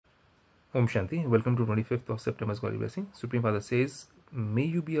Om Shanti. Welcome to 25th of September's Godly Blessing. Supreme Father says, may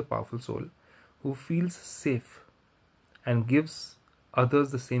you be a powerful soul who feels safe and gives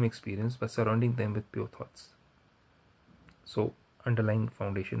others the same experience by surrounding them with pure thoughts. So, underlying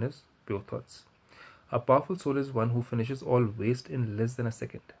foundation is pure thoughts. A powerful soul is one who finishes all waste in less than a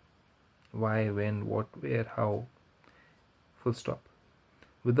second. Why, when, what, where, how, full stop.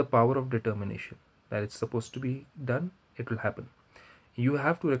 With the power of determination that it's supposed to be done, it will happen. You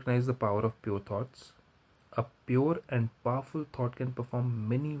have to recognize the power of pure thoughts. A pure and powerful thought can perform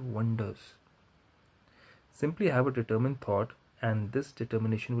many wonders. Simply have a determined thought, and this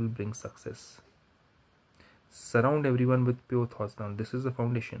determination will bring success. Surround everyone with pure thoughts. Now, this is the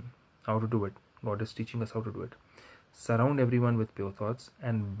foundation. How to do it? God is teaching us how to do it. Surround everyone with pure thoughts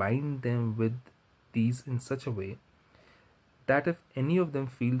and bind them with these in such a way that if any of them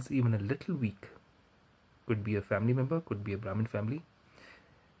feels even a little weak, could be a family member, could be a Brahmin family,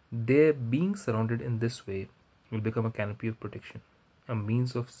 their being surrounded in this way will become a canopy of protection, a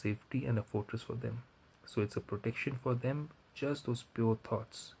means of safety and a fortress for them. So it's a protection for them, just those pure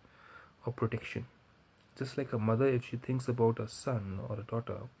thoughts of protection. Just like a mother, if she thinks about a son or a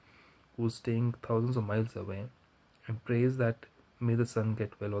daughter who's staying thousands of miles away and prays that may the son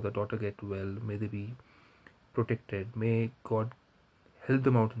get well or the daughter get well, may they be protected, may God help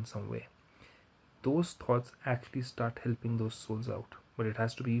them out in some way. Those thoughts actually start helping those souls out, but it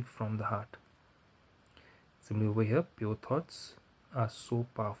has to be from the heart. Similarly over here, pure thoughts are so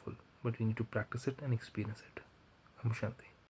powerful, but we need to practice it and experience it. Om Shanti.